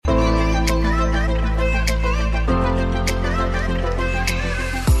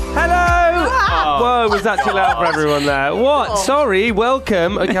Oh, was that too loud for everyone there? What? Sorry,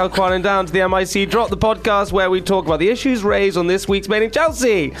 welcome. Okay, I'll quiet it down to the MIC Drop, the podcast where we talk about the issues raised on this week's Made in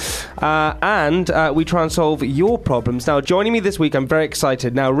Chelsea. And we try and solve your problems. Now, joining me this week, I'm very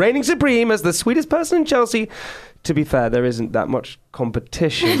excited. Now, reigning supreme as the sweetest person in Chelsea. To be fair, there isn't that much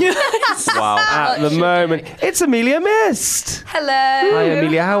competition at the moment. It's Amelia Mist. Hello. Hi,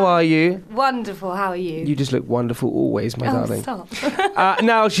 Amelia. How are you? Wonderful. How are you? You just look wonderful always, my darling. Stop.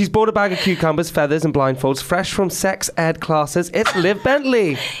 Now, she's bought a bag of cucumbers, feathers and blindfolds, fresh from sex ed classes. It's Liv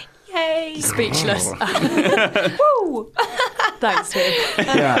Bentley. Yay. Speechless. Woo. Thanks, Tim.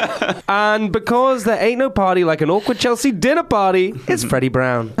 Yeah. And because there ain't no party like an awkward Chelsea dinner party, it's Freddie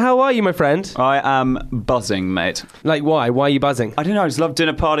Brown. How are you, my friend? I am buzzing, mate. Like, why? Why are you buzzing? I don't know. I just love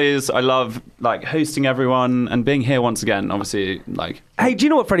dinner parties. I love hosting everyone and being here once again. Obviously, Hey, do you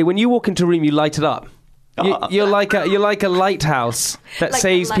know what, Freddie? When you walk into a room, you light it up. You're like a lighthouse that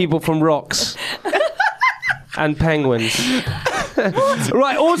saves people from rocks and penguins.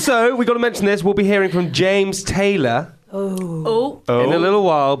 Right. Also, we got to mention this. We'll be hearing from James Taylor. Oh. In a little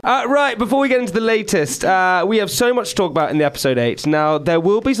while. Right, before we get into the latest, we have so much to talk about in the episode 8. Now, there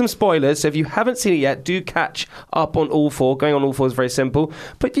will be some spoilers, so if you haven't seen it yet, do catch up on All 4. Going on All 4 is very simple.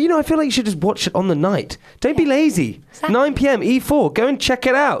 But, I feel like you should just watch it on the night. Don't be lazy. Exactly. 9 p.m, E4. Go and check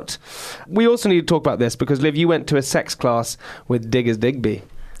it out. We also need to talk about this, because, Liv, you went to a sex class with Diggers Digby.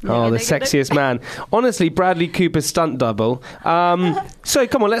 Oh, the sexiest man. Honestly, Bradley Cooper's stunt double. So,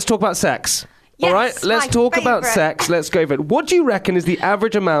 come on, let's talk about sex. Yes, all right, let's talk about favourite. sex. Let's go over it. What do you reckon is the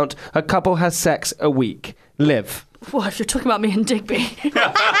average amount a couple has sex a week? Liv. Well, if you're talking about me and Digby.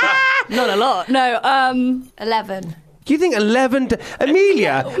 Not a lot. No, 11. Do you think 11...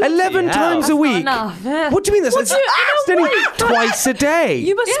 Amelia, 11 times a week? Enough. What do you mean? That's only twice a day.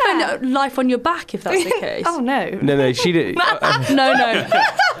 you must spend life on your back if that's the case. Oh, no. No, she did... No.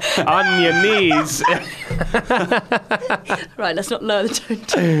 on your knees. Right, let's not lower the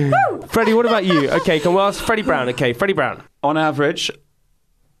tone. Freddie, what about you? Okay, can we ask Freddie Brown? Okay, Freddie Brown. on average,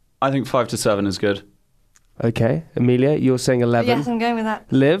 I think 5 to 7 is good. Okay, Amelia, you're saying 11. Yes, I'm going with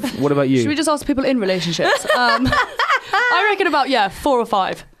that. Liv, what about you? Should we just ask people in relationships? I reckon about, 4 or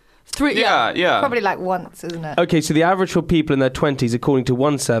 5. 3, Yeah. Probably like once, isn't it? Okay, so the average for people in their 20s, according to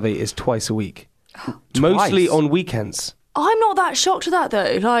one survey, is twice a week. Mostly on weekends. I'm not that shocked at that,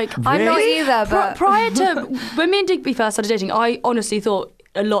 though. I'm not either, but... Prior to... When me and Digby first started dating, I honestly thought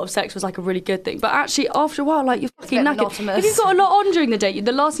a lot of sex was a really good thing. But actually, after a while, you're fucking knackered. Monotonous. If you've got a lot on during the day,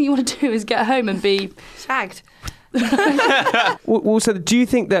 the last thing you want to do is get home and be... shagged. Also, do you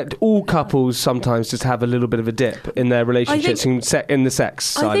think that all couples sometimes just have a little bit of a dip in their relationships in the sex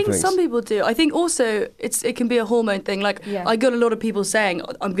side I think of things? some people do. I think also it can be a hormone thing. I got a lot of people saying,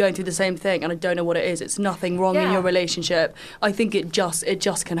 I'm going through the same thing and I don't know what it is. It's nothing wrong in your relationship. I think it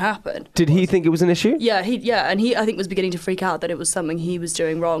just can happen. Did he think it was an issue? Yeah, and he I think was beginning to freak out that it was something he was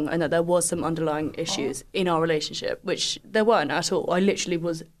doing wrong and that there was some underlying issues in our relationship, which there weren't at all. I literally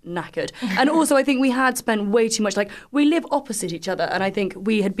was knackered. And also I think we had spent way too much, we live opposite each other, and I think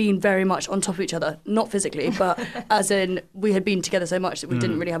we had been very much on top of each other, not physically, but as in we had been together so much that we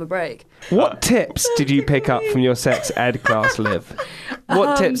didn't really have a break. What tips did you pick up from your sex ed class, Liv?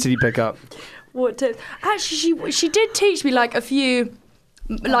 What tips did you pick up? What tips? Actually, she did teach me a few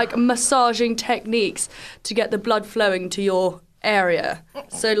massaging techniques to get the blood flowing to your area.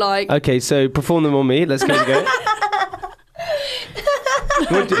 So Okay, so perform them on me. Let's go.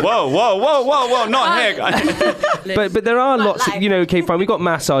 Whoa, not here. But there are lots of, okay, fine, we've got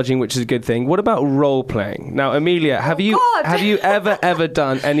massaging, which is a good thing. What about role playing? Now, Amelia, have you ever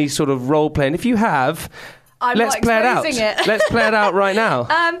done any sort of role playing? If you have, let's play it out. Let's play it out right now.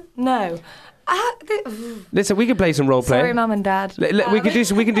 No. Listen, we can play some role play. Sorry, Mum and Dad. We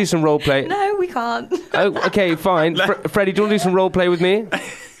can do some role play. No, we can't. Oh, okay, fine. Freddie, do you want to do some role play with me?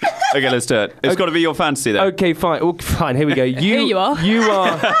 Okay, let's do it. It's got to be your fantasy, though. Okay, fine. Oh, fine. Here we go. Here you are.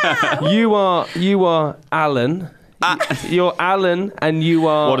 You are Alan. You're Alan, and you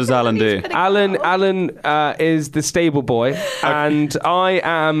are. What does Alan do? Alan is the stable boy, and I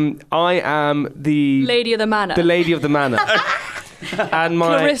am the lady of the manor. The lady of the manor. And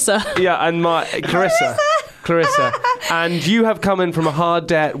my Clarissa. Yeah, and my Clarissa. And you have come in from a hard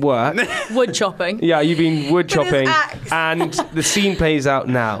day at work. Wood chopping. Yeah, you've been wood chopping, and the scene plays out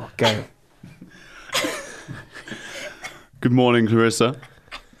now. Go. Good morning, Clarissa.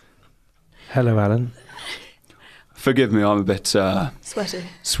 Hello, Alan. Forgive me, I'm a bit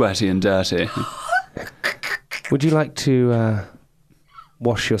Sweaty and dirty. Would you like to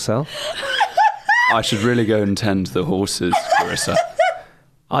wash yourself? I should really go and tend to the horses, Clarissa.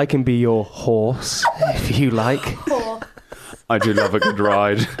 I can be your horse, if you like. I do love a good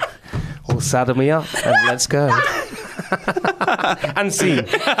ride. Or saddle me up and let's go. And scene.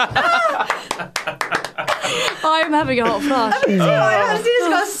 I'm having a hot flush. This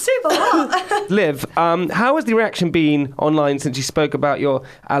got super hot. Liv, how has the reaction been online since you spoke about your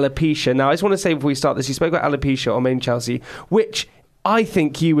alopecia? Now, I just want to say before we start this, you spoke about alopecia on Main Chelsea, which I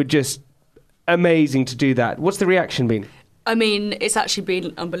think you were just amazing to do that. What's the reaction been? I mean, it's actually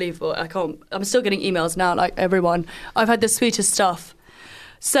been unbelievable. I'm still getting emails now, like everyone. I've had the sweetest stuff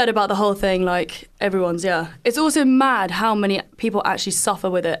said about the whole thing, like everyone's, It's also mad how many people actually suffer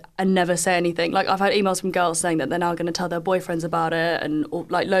with it and never say anything. Like I've had emails from girls saying that they're now going to tell their boyfriends about it and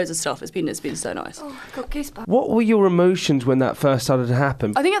like loads of stuff. It's been so nice. Oh, I got goosebumps. What were your emotions when that first started to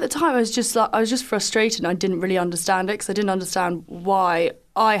happen? I think at the time I was just frustrated and I didn't really understand it because I didn't understand why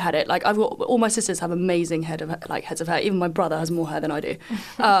I had it. Like I've got all my sisters have amazing heads of hair. Even my brother has more hair than I do,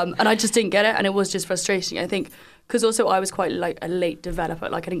 and I just didn't get it, and it was just frustrating. I think because also I was quite like a late developer.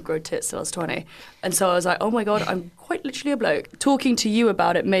 Like I didn't grow tits till I was 20, and so I was like, oh my god, I'm quite literally a bloke. Talking to you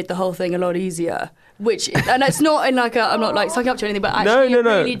about it made the whole thing a lot easier. And it's not in like I'm not like sucking up to anything, but actually it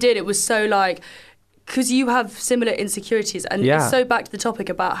really did. It was so like. Because you have similar insecurities, and it's so back to the topic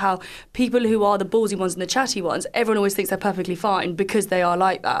about how people who are the ballsy ones and the chatty ones, everyone always thinks they're perfectly fine because they are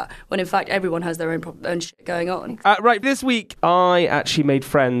like that, when in fact everyone has their own shit going on. Right, this week I actually made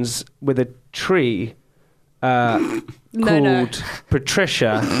friends with a tree called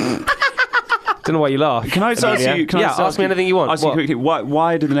Patricia. Don't know why you laugh. Can I just ask you? Ask me anything you want. Ask you quickly.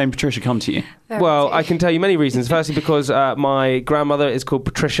 Why did the name Patricia come to you? Well, I can tell you many reasons. Firstly, because my grandmother is called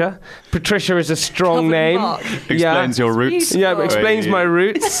Patricia. Patricia is a strong name. Explains your roots. Yeah, it explains my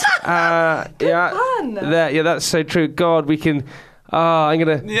roots. Fun. That's so true. God, we can. I'm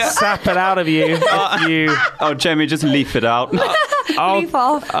gonna sap it out of you. Oh, Jamie, just leaf it out. Leaf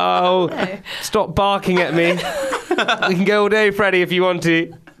off. Stop barking at me. We can go all day, Freddie, if you want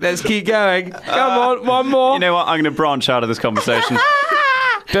to. Let's keep going. Come on, one more. You know what? I'm going to branch out of this conversation.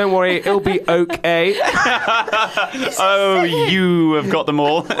 Don't worry, it'll be okay. Oh, you have got them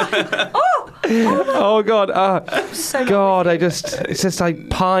all. Oh God. So God, it's just I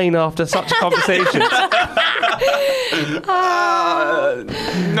pine after such a conversation.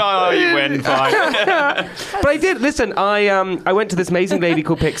 No, you win, fine. But I did, listen, I went to this amazing lady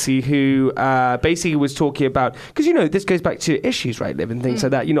called Pixie who basically was talking about, because, this goes back to issues, right, Liv, and things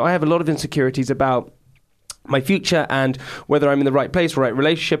like that. I have a lot of insecurities about my future and whether I'm in the right place, right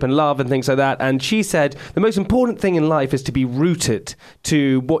relationship and love and things like that. And she said the most important thing in life is to be rooted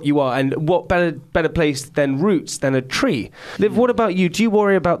to what you are, and what better place than roots than a tree. Liv, what about you? Do you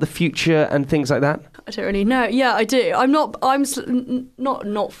worry about the future and things like that? I don't really know. Yeah, I do. I'm not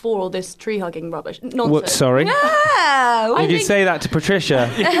for all this tree hugging rubbish. Nonsense. What? Sorry. Yeah. You could say that to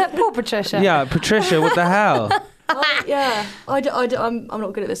Patricia. Poor Patricia. Yeah, Patricia. What the hell? I'm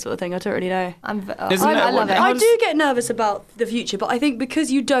not good at this sort of thing. I don't really know. I love it. I do get nervous about the future, but I think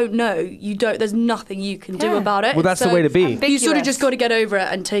because you don't know, there's nothing you can do about it. Well, that's the way to be. You sort of just got to get over it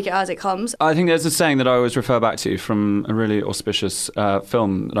and take it as it comes. I think there's a saying that I always refer back to from a really auspicious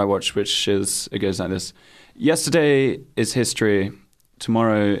film that I watched, it goes like this: yesterday is history,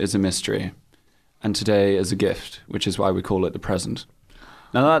 tomorrow is a mystery, and today is a gift, which is why we call it the present.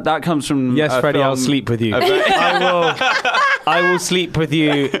 Now that comes from yes, Freddie. I'll sleep with you. I will sleep with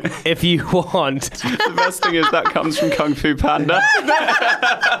you if you want. The best thing is that comes from Kung Fu Panda.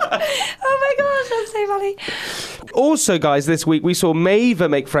 Oh my gosh, that's so funny. Also, guys, this week we saw Maeva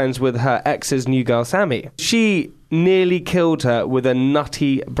make friends with her ex's new girl, Sammy. She nearly killed her with a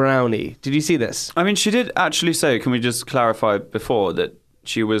nutty brownie. Did you see this? I mean, she did actually say, can we just clarify before, that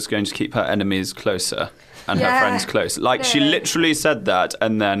she was going to keep her enemies closer and her friends close. Like, she literally said that,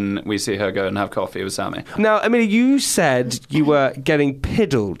 and then we see her go and have coffee with Sammy. Now, I mean, you said you were getting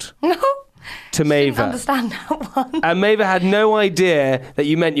piddled to Maeva. Didn't understand that one. And Maeva had no idea that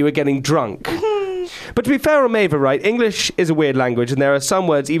you meant you were getting drunk. But to be fair on Maeva, right, English is a weird language, and there are some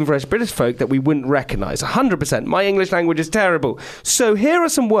words, even for us British folk, that we wouldn't recognise. 100%. My English language is terrible. So here are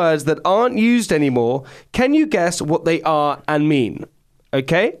some words that aren't used anymore. Can you guess what they are and mean?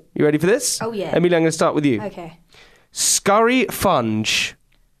 Okay, you ready for this? Oh, yeah. Emilia, I'm going to start with you. Okay. Scurry funge.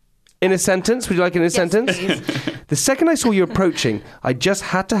 In a sentence, would you like it in a sentence? Please. The second I saw you approaching, I just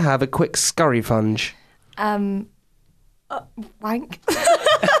had to have a quick scurry funge. Wank.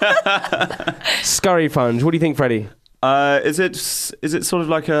 Scurry funge. What do you think, Freddie? Is it sort of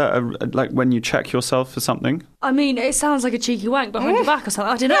like like when you check yourself for something? I mean, it sounds like a cheeky wank behind your back or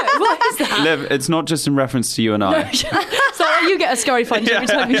something. I don't know. What is that? Liv, it's not just in reference to you and I. So you get a scurry funge every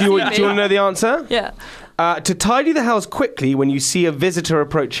time you see me. Do you want to know the answer? Yeah. To tidy the house quickly when you see a visitor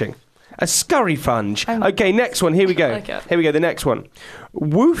approaching. A scurry funge. Okay, next one. Here we go. Okay. Here we go. The next one.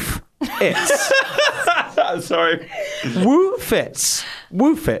 Woof It's Sorry. Woo Fits.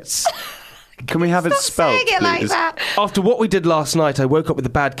 Woo Fits. Can we have it spelled, Saying it please? like that. After what we did last night, I woke up with a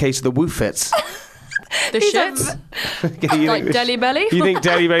bad case of the Woo Fits. The These are shits? Like Deli Belly? You think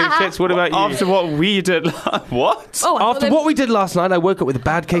Deli Belly fits? What about you? After what we did... What? Oh, I thought After they- what we did last night, I woke up with a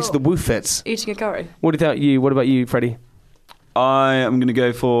bad case of the Woo Fits. Eating a curry. What about you, Freddie? I am going to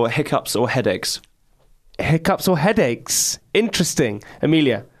go for hiccups or headaches. Hiccups or headaches? Interesting.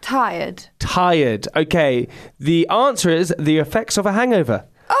 Amelia? Tired. Tired. Okay. The answer is the effects of a hangover.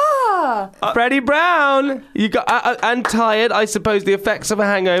 Ah. Freddie Brown, you got and tired. I suppose the effects of a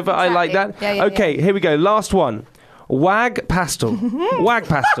hangover. I like that. Yeah, okay, here we go. Last one. Wag pastel. Wag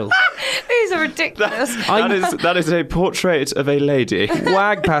pastel. These are ridiculous. That is a portrait of a lady.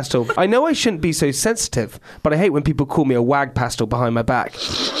 Wag pastel. I know I shouldn't be so sensitive, but I hate when people call me a wag pastel behind my back.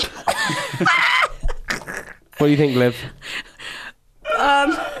 What do you think, Liv?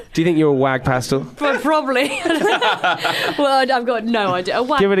 Do you think you're a wag pastel? Probably. Well, I've got no idea.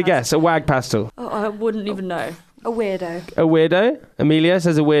 Give it a guess. A wag pastel. Oh, I wouldn't even know. A weirdo. A weirdo? Amelia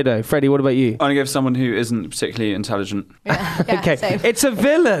says a weirdo. Freddie, what about you? I'm going to go for someone who isn't particularly intelligent. Yeah, Okay, same. it's a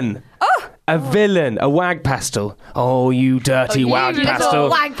villain. A villain, a wag pastel. Oh, you dirty wag You little pastel.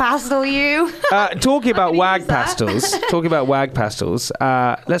 wag pastel, you. Talking about wag use that. pastels. Talking about wag pastels.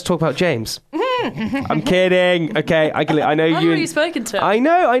 Let's talk about James. I'm kidding. Okay, I know I've you. already And, spoken to him. I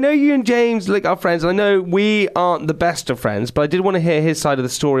know you and James are friends. I know we aren't the best of friends, but I did want to hear his side of the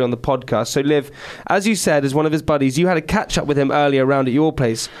story on the podcast. So, Liv, as you said, as one of his buddies, you had a catch up with him earlier around at your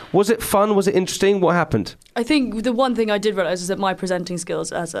place. Was it fun? Was it interesting? What happened? I think the one thing I did realise is that my presenting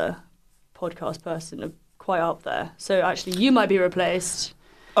skills as a podcast person are quite up there. So actually, you might be replaced.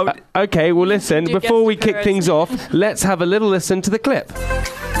 Okay, well, listen, Do before guest we kick appearance. things off, let's have a little listen to the clip.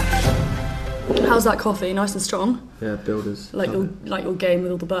 How's that coffee? Nice and strong? Yeah, builders. Like Love your game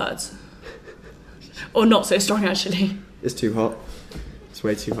with all the birds? Or not so strong, actually. it. It's too hot. It's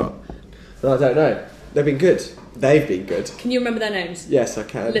way too hot. No, I don't know. They've been good. They've been good. Can you remember their names? Yes, I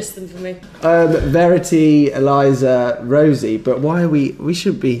can. List them for me. Verity, Eliza, Rosie. But why are we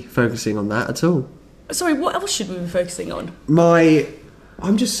shouldn't be focusing on that at all. Sorry, what else should we be focusing on?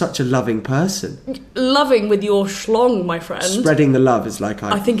 I'm just such a loving person. Loving with your schlong, my friend. Spreading the love is like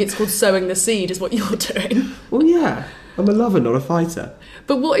I think it's called sowing the seed, is what you're doing. Well, yeah. I'm a lover, not a fighter.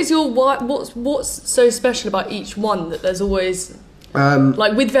 But what is your what's so special about each one that there's always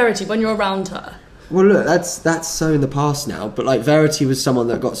like with Verity when you're around her? Well, look, that's so in the past now. But like Verity was someone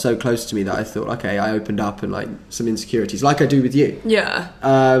that got so close to me that I thought, okay, I opened up and like some insecurities, like I do with you. Yeah.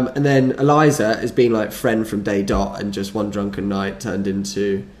 And then Eliza has been like friend from day dot, and just one drunken night turned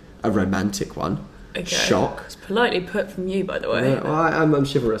into a romantic one. Okay. Shock. It's politely put from you, by the way. Well, I'm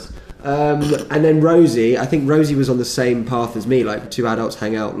chivalrous. And then Rosie, I think Rosie was on the same path as me. Like two adults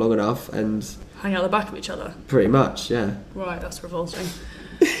hang out long enough, and Hang out the back of each other. pretty much, yeah. Right, that's revolting.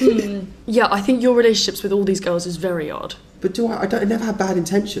 Yeah, I think your relationships with all these girls is very odd. But I never have bad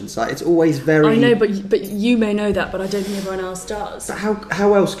intentions. Like it's always very. I know, but you may know that, but I don't think everyone else does. But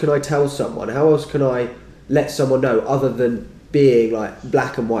how else can I tell someone? How else can I let someone know other than being like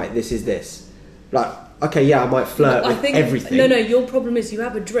black and white? This is this. Like, okay, yeah, I might flirt with everything. No, your problem is you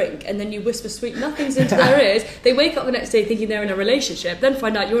have a drink and then you whisper sweet nothings into their ears. They wake up the next day thinking they're in a relationship, then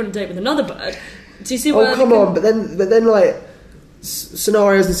find out you're on a date with another bird. Do you see where? Oh come on! But then like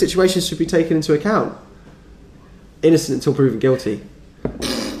scenarios and situations should be taken into account. Innocent until proven guilty.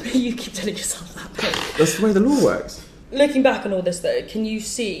 You keep telling yourself that, mate. That's the way the law works. Looking back on all this, though, can you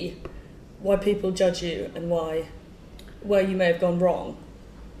see why people judge you and where you may have gone wrong?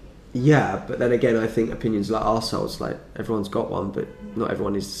 Yeah, but then again, I think opinions like ourselves, like everyone's got one, but not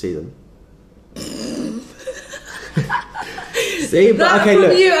everyone needs to see them. See, but That okay, from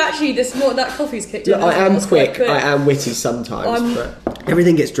look. you actually, that coffee's kicked in. Look, I am That's quite quick. I am witty sometimes, but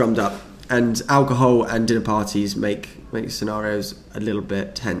everything gets drummed up, and alcohol and dinner parties make scenarios a little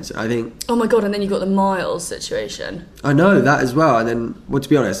bit tense. I think. Oh my god! And then you got the Miles situation. I know that as well, and then, well, to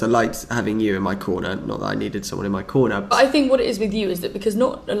be honest, I liked having you in my corner. Not that I needed someone in my corner. But I think what it is with you is that because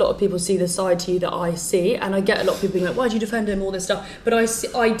not a lot of people see the side to you that I see, and I get a lot of people being like, "Why do you defend him?" All this stuff, but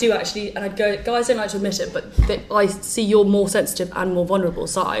I do actually, and guys don't like to admit it, but I see your more sensitive and more vulnerable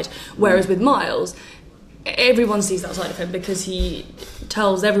side. Whereas with Miles, everyone sees that side of him because he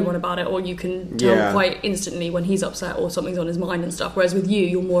tells everyone about it, or you can tell quite instantly when he's upset or something's on his mind and stuff. Whereas with you,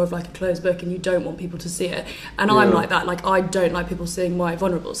 you're more of like a closed book and you don't want people to see it. And I'm like that. Like I don't like people seeing my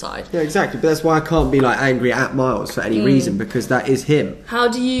vulnerable side. Yeah, exactly. But that's why I can't be like angry at Miles for any reason, because that is him. How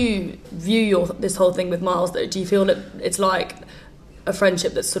do you view this whole thing with Miles though? Do you feel that it's like a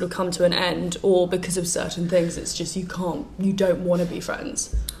friendship that's sort of come to an end, or because of certain things it's just you don't want to be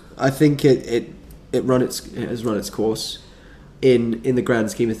friends? I think it has run its course in the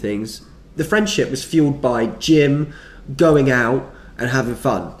grand scheme of things. The friendship was fueled by Jim going out and having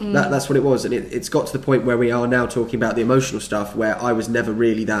fun. That's what it was, and it's got to the point where we are now talking about the emotional stuff, where I was never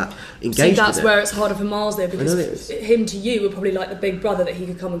really that engaged. See, that's with it. where it's harder for Miles though, because him to you were probably like the big brother that he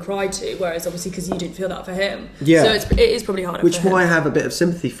could come and cry to, whereas obviously because you didn't feel that for him. Yeah. So it is probably harder. Which for him. I have a bit of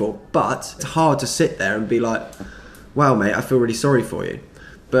sympathy for, but it's hard to sit there and be like, "Wow, mate, I feel really sorry for you."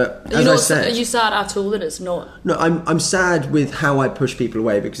 But as I said, are you sad at all that it's not? No, I'm sad with how I push people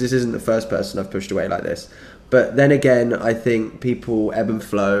away, because this isn't the first person I've pushed away like this. But then again, I think people ebb and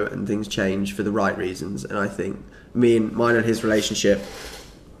flow and things change for the right reasons. And I think mine and his relationship,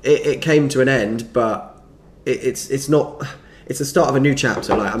 it came to an end, but it's not. It's the start of a new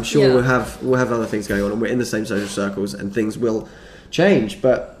chapter. Like, I'm sure we'll have other things going on, and we're in the same social circles, and things will change.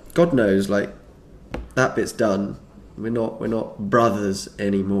 But God knows, like, that bit's done. We're not brothers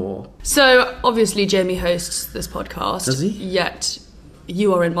anymore. So obviously Jamie hosts this podcast. Does he? Yet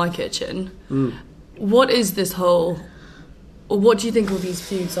you are in my kitchen. What is this whole, or what do you think all these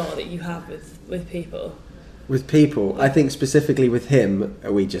feuds are that you have with people? With people, I think specifically with him,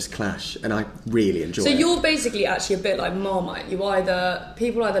 we just clash, and I really enjoy it. So you're basically actually a bit like Marmite.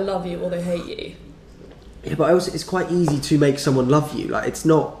 People either love you or they hate you. Yeah, but also it's quite easy to make someone love you. Like, it's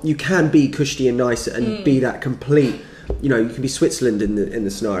not. You can be cushy and nice and be that complete. You know, you can be Switzerland in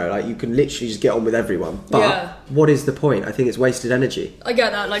the scenario. Like, you can literally just get on with everyone. But what is the point? I think it's wasted energy. I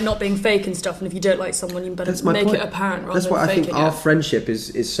get that, like not being fake and stuff. And if you don't like someone, you better make it apparent rather That's than why I think faking our it. friendship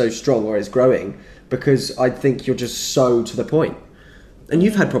is so strong, or is growing, because I think you're just so to the point. And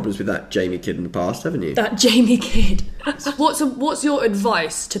you've had problems with that Jamie kid in the past, haven't you? That Jamie kid. What's your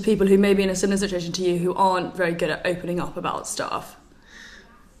advice to people who may be in a similar situation to you, who aren't very good at opening up about stuff?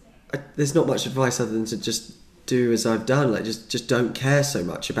 There's not much advice other than to just do as I've done. Like, just don't care so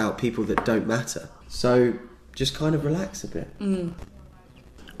much about people that don't matter. So just kind of relax a bit.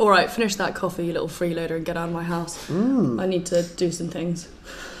 All right, finish that coffee, you little freeloader, and get out of my house. I need to do some things.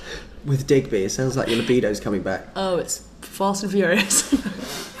 With Digby, it sounds like your libido's coming back. Oh, it's fast and furious.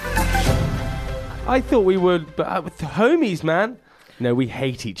 I thought we would, but with the homies, man. No, we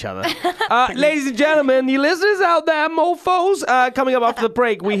hate each other. Ladies and gentlemen, you listeners out there, mofos. Coming up after the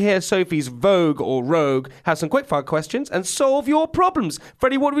break, we hear Sophie's Vogue or Rogue have some quickfire questions and solve your problems.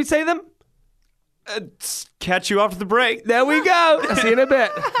 Freddie, what do we say to them? Catch you after the break. There we go. See you in a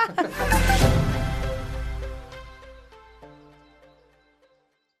bit.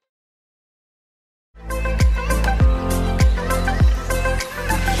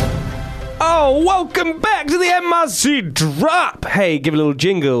 Oh, welcome back to the MRC Drop. Hey, give a little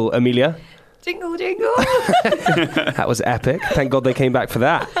jingle, Amelia. Jingle, jingle. That was epic. Thank God they came back for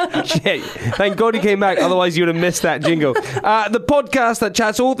that. Shit. Thank God he came back. Otherwise, you would have missed that jingle. The podcast that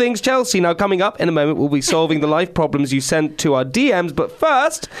chats all things Chelsea. Now, coming up in a moment, we'll be solving the life problems you sent to our DMs. But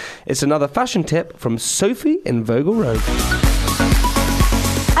first, it's another fashion tip from Sophie in Vogue or Rogue.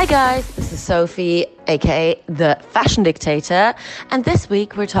 Hi guys, this is Sophie, aka the Fashion Dictator, and this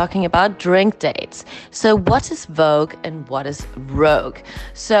week we're talking about drink dates. So what is Vogue and what is Rogue?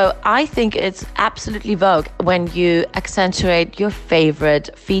 So I think it's absolutely Vogue when you accentuate your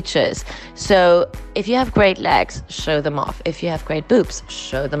favorite features. So if you have great legs, show them off. If you have great boobs,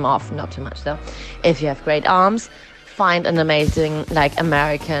 show them off. Not too much though. If you have great arms, find an amazing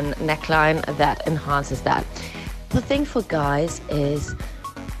American neckline that enhances that. The thing for guys is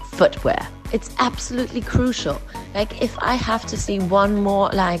footwear. It's absolutely crucial. If I have to see one more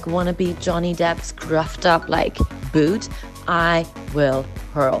wannabe Johnny Depp scruffed up boot, I will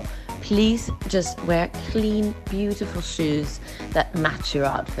hurl. Please just wear clean, beautiful shoes that match your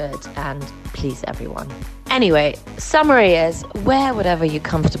outfit and please everyone. Anyway, summary is wear whatever you're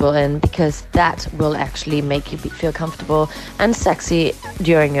comfortable in, because that will actually make you feel comfortable and sexy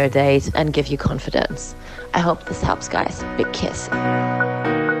during your date and give you confidence. I hope this helps, guys. Big kiss.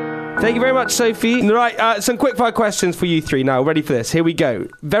 Thank you very much, Sophie. Right, some quickfire questions for you three now. Ready for this? Here we go.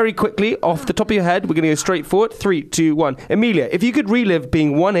 Very quickly, off the top of your head, we're going to go straight forward. 3, 2, 1. Amelia, if you could relive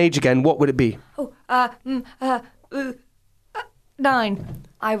being one age again, what would it be? 9.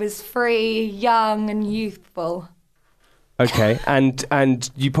 I was free, young and youthful. Okay, and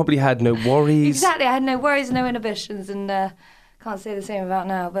you probably had no worries. Exactly, I had no worries, no inhibitions, and can't say the same about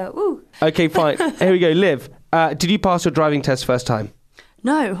now, but woo. Okay, fine. Here we go. Liv, did you pass your driving test first time?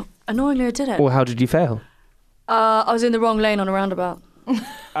 No, annoyingly I didn't. Or how did you fail? I was in the wrong lane on a roundabout.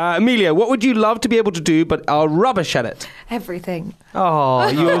 Amelia, what would you love to be able to do but are rubbish at it? Everything. Oh,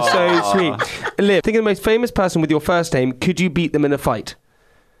 you're so sweet. Liv, think of the most famous person with your first name. Could you beat them in a fight?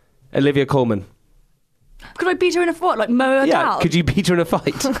 Olivia Colman. Could I beat her in a fight? Like mow her Yeah, down? could you beat her in a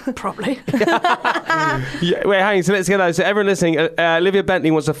fight? Probably. Yeah, wait, hang on. So let's get that. So everyone listening, Olivia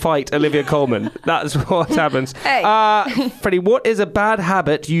Bentley wants to fight Olivia Colman. That's what happens. Hey. Freddie, what is a bad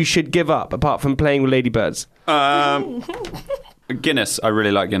habit you should give up apart from playing with ladybirds? Guinness. I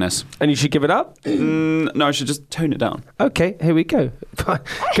really like Guinness. And you should give it up? No, I should just tone it down. Okay, here we go. Go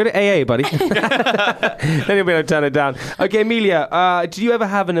to AA, buddy. Then you'll be able to turn it down. Okay, Amelia, did you ever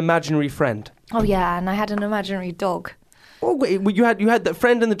have an imaginary friend? Oh yeah, and I had an imaginary dog. Oh, wait, you had the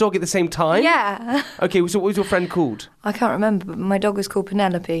friend and the dog at the same time? Yeah. Okay, so what was your friend called? I can't remember, but my dog was called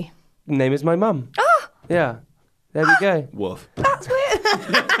Penelope. Name is my mum. Yeah. There we go. Woof. That's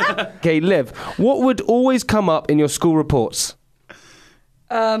weird. Okay, Liv, what would always come up in your school reports?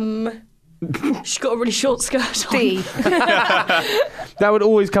 She's got a really short skirt on. D. That would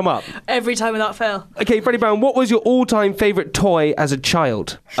always come up. Every time without fail. Okay, Freddie Brown, what was your all-time favourite toy as a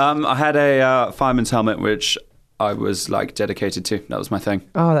child? I had a fireman's helmet, which I was like dedicated to. That was my thing.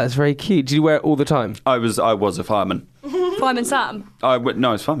 Oh, that's very cute. Did you wear it all the time? I was a fireman. Fireman Sam.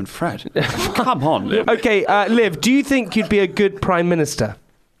 No, it's Fireman Fred. Come on, Liv. Okay, Liv, do you think you'd be a good Prime Minister?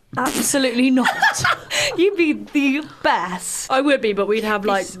 Absolutely not. You'd be the best. I would be, but we'd have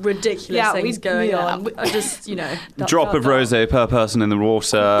like ridiculous things we'd- going yeah. on. I just, Drop of rosé per person in the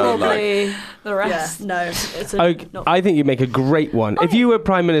water. Like, Probably The rest. Yeah, no, it's Okay, not. I think you'd make a great one. If you were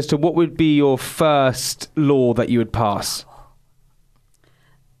Prime Minister, what would be your first law that you would pass?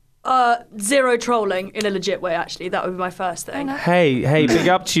 Zero trolling in a legit way. Actually, that would be my first thing. Hey, big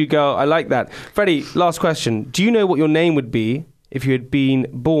up to you, girl. I like that. Freddie, last question. Do you know what your name would be if you had been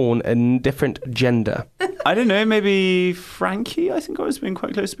born a different gender? I don't know, maybe Frankie, I think I was being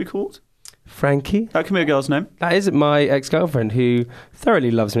quite close to be called. Frankie? That can be a girl's name. That is my ex-girlfriend, who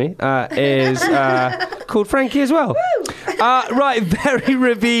thoroughly loves me, is called Frankie as well. Right, very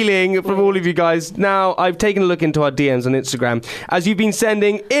revealing from all of you guys. Now, I've taken a look into our DMs on Instagram. As you've been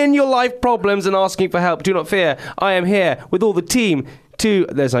sending in your life problems and asking for help, do not fear. I am here with all the team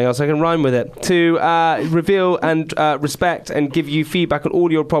there's nothing else I can rhyme with it, to reveal and respect and give you feedback on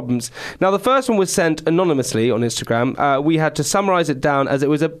all your problems. Now, the first one was sent anonymously on Instagram. We had to summarise it down as it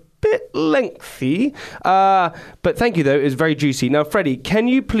was a bit lengthy, but thank you though, it was very juicy. Now, Freddie, can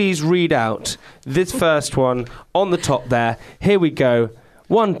you please read out this first one on the top there? Here we go.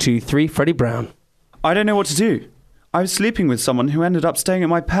 1, 2, 3, Freddie Brown. I don't know what to do. I was sleeping with someone who ended up staying at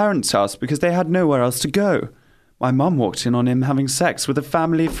my parents' house because they had nowhere else to go. My mum walked in on him having sex with a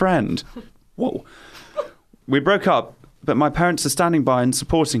family friend. Whoa. We broke up, but my parents are standing by and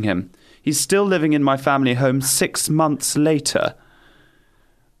supporting him. He's still living in my family home 6 months later.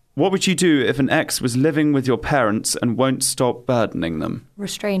 What would you do if an ex was living with your parents and won't stop burdening them?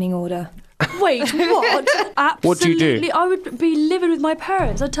 Restraining order. Wait, what? Absolutely. What do you do? I would be living with my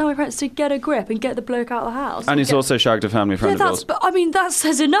parents. I'd tell my parents to get a grip and get the bloke out of the house. And he's also shagged a family friend of yours. but I mean, that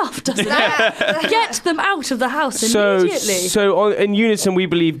says enough, doesn't it? Get them out of the house immediately. So in unison, we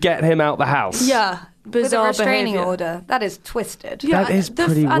believe get him out the house. Yeah, With a bizarre restraining behaviour. order. That is twisted. Yeah, That is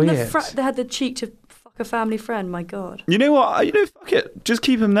pretty and weird. they had the cheek to fuck a family friend. My God. You know what? Fuck it. Just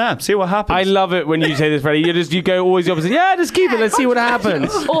keep him there. See what happens. I love it when you say this, Freddie. You go always the opposite. Yeah, just keep it. Let's see what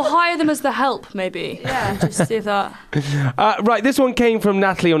happens. Or hire them as the help, maybe. Yeah. Just see if that. Right, this one came from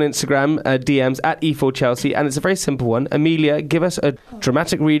Natalie on Instagram, DMs at E4Chelsea, and it's a very simple one. Amelia, give us a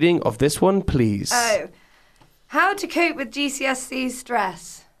dramatic reading of this one, please. Oh. How to cope with GCSE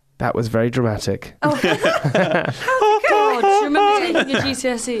stress. That was very dramatic. God, do you remember taking your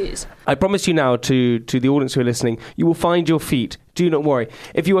GCSEs? I promise you now to the audience who are listening, you will find your feet. Do not worry.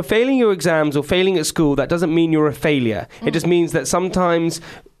 If you are failing your exams or failing at school, that doesn't mean you're a failure. It just means that sometimes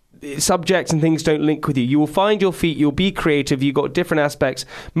subjects and things don't link with you. You will find your feet. You'll be creative. You've got different aspects.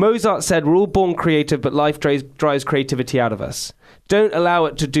 Mozart said we're all born creative, but life drives creativity out of us. Don't allow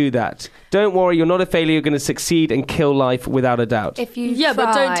it to do that. Don't worry, you're not a failure. You're going to succeed and kill life without a doubt. If you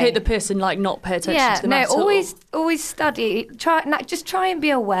But don't try. take the piss and not pay attention to them at all. always study. Just try and be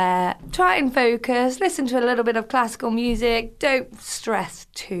aware. Try and focus. Listen to a little bit of classical music. Don't stress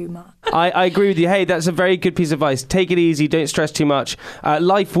too much. I agree with you. Hey, that's a very good piece of advice. Take it easy. Don't stress too much.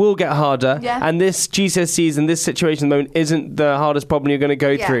 Life will get harder. Yeah. And this GCSEs and this situation at the moment isn't the hardest problem you're going to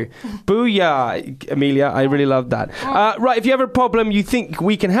go through. Booyah, Amelia. I really love that. Right, if you have a problem you think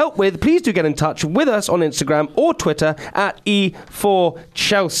we can help with, please do get in touch with us on Instagram or Twitter at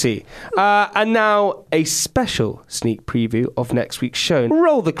E4Chelsea. And now a special sneak preview of next week's show.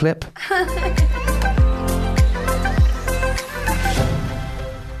 Roll the clip.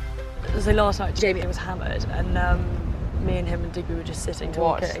 So last night Jamie was hammered and me and him and Digby were just sitting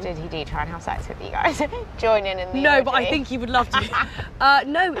What talking. did he do? Try and have sex with you guys? Join in the No, but I orgy? think he would love to.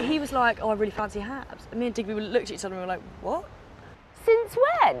 No, he was like, oh, I really fancy Habs. And me and Digby looked at each other and we were like, what? Since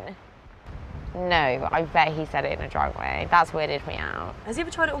when? No, but I bet he said it in a drunk way. That's weirded me out. Has he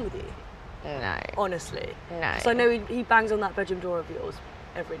ever tried it on with you? No. Honestly? No. So I know he bangs on that bedroom door of yours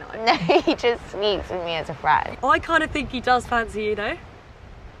every night. No, he just speaks with me as a friend. I kind of think he does fancy you, know?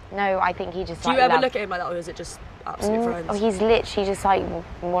 No, I think he just Do you ever look at him like that, or is it just absolute friends? Oh, he's literally just like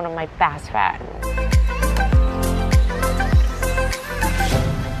one of my best friends.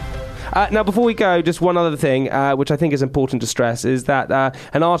 Now, before we go, just one other thing, which I think is important to stress, is that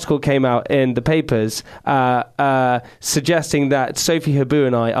an article came out in the papers suggesting that Sophie Habu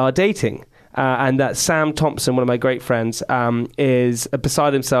and I are dating. And that Sam Thompson, one of my great friends, is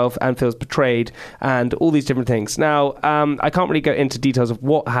beside himself and feels betrayed and all these different things. Now, I can't really go into details of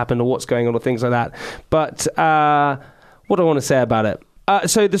what happened or what's going on or things like that. But what do I want to say about it?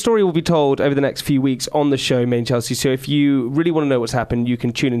 So the story will be told over the next few weeks on the show, Main Chelsea. So if you really want to know what's happened, you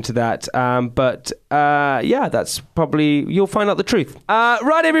can tune into that. Yeah, that's probably, you'll find out the truth.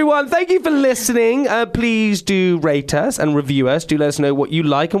 Right, everyone, thank you for listening. Please do rate us and review us. Do let us know what you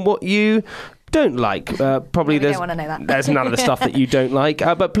like and what you don't like. Probably We don't wanna know that. There's none of the stuff that you don't like.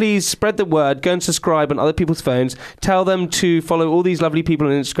 But please spread the word. Go and subscribe on other people's phones. Tell them to follow all these lovely people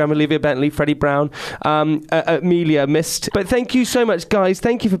on Instagram: Olivia Bentley, Freddie Brown, Amelia Mist. But thank you so much, guys.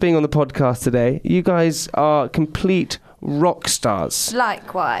 Thank you for being on the podcast today. You guys are complete rock stars.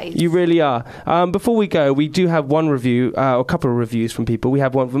 Likewise. You really are. Before we go, we do have one review, or a couple of reviews from people. We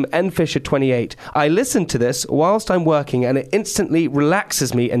have one from nfisher28. I listen to this whilst I'm working and it instantly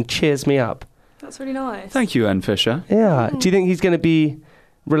relaxes me and cheers me up. That's really nice. Thank you, Anne Fisher. Yeah. Do you think he's going to be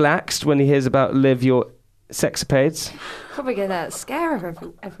relaxed when he hears about Liv, your sexapades? Probably going to scare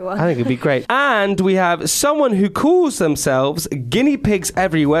everyone. I think it'd be great. And we have someone who calls themselves Guinea Pigs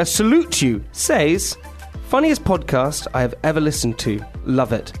Everywhere. Salute you. Says, funniest podcast I have ever listened to.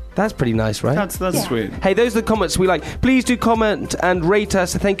 Love it. That's pretty nice, right? That's sweet. Hey, those are the comments we like. Please do comment and rate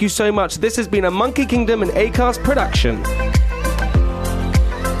us. Thank you so much. This has been a Monkey Kingdom and Acast production.